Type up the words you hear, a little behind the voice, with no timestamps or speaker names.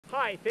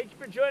Hi, thank you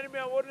for joining me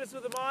on Wilderness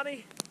with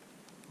Amani.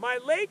 My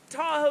Lake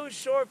Tahoe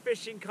shore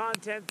fishing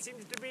content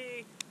seems to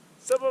be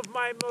some of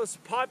my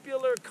most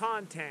popular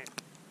content.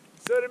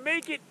 So to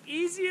make it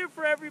easier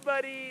for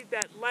everybody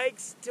that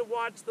likes to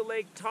watch the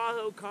Lake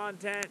Tahoe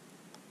content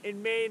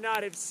and may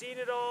not have seen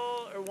it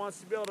all or wants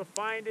to be able to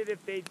find it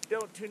if they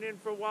don't tune in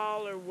for a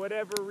while or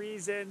whatever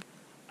reason,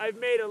 I've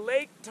made a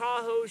Lake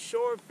Tahoe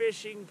shore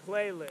fishing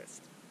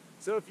playlist.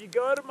 So if you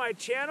go to my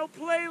channel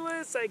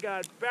playlist, I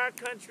got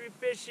backcountry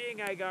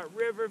fishing, I got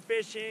river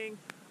fishing,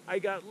 I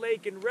got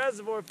lake and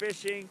reservoir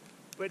fishing,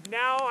 but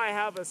now I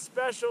have a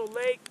special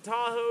Lake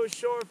Tahoe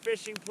shore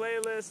fishing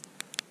playlist,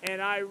 and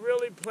I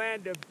really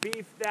plan to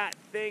beef that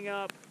thing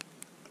up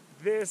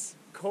this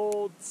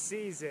cold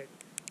season.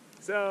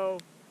 So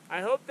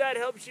I hope that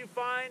helps you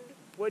find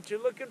what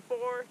you're looking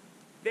for.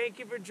 Thank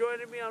you for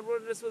joining me on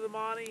Wilderness with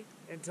Amani.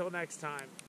 Until next time.